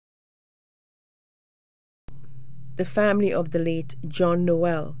the family of the late John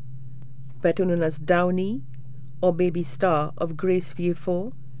Noel, better known as Downey or Baby Star of Graceview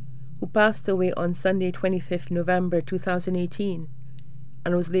 4, who passed away on Sunday 25th November 2018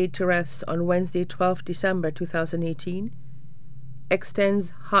 and was laid to rest on Wednesday 12th December 2018,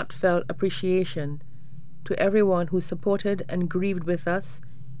 extends heartfelt appreciation to everyone who supported and grieved with us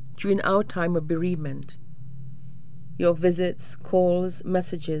during our time of bereavement. Your visits, calls,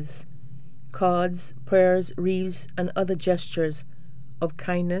 messages, cards, prayers, wreaths, and other gestures of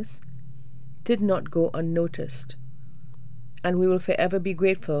kindness did not go unnoticed, and we will forever be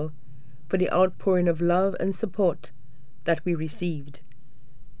grateful for the outpouring of love and support that we received.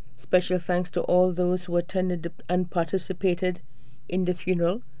 Special thanks to all those who attended and participated in the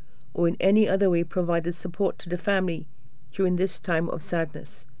funeral or in any other way provided support to the family during this time of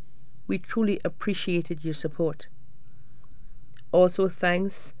sadness. We truly appreciated your support. Also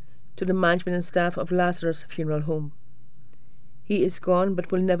thanks to the management and staff of Lazarus Funeral Home. He is gone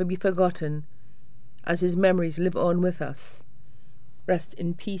but will never be forgotten, as his memories live on with us. Rest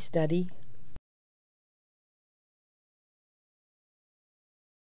in peace, Daddy.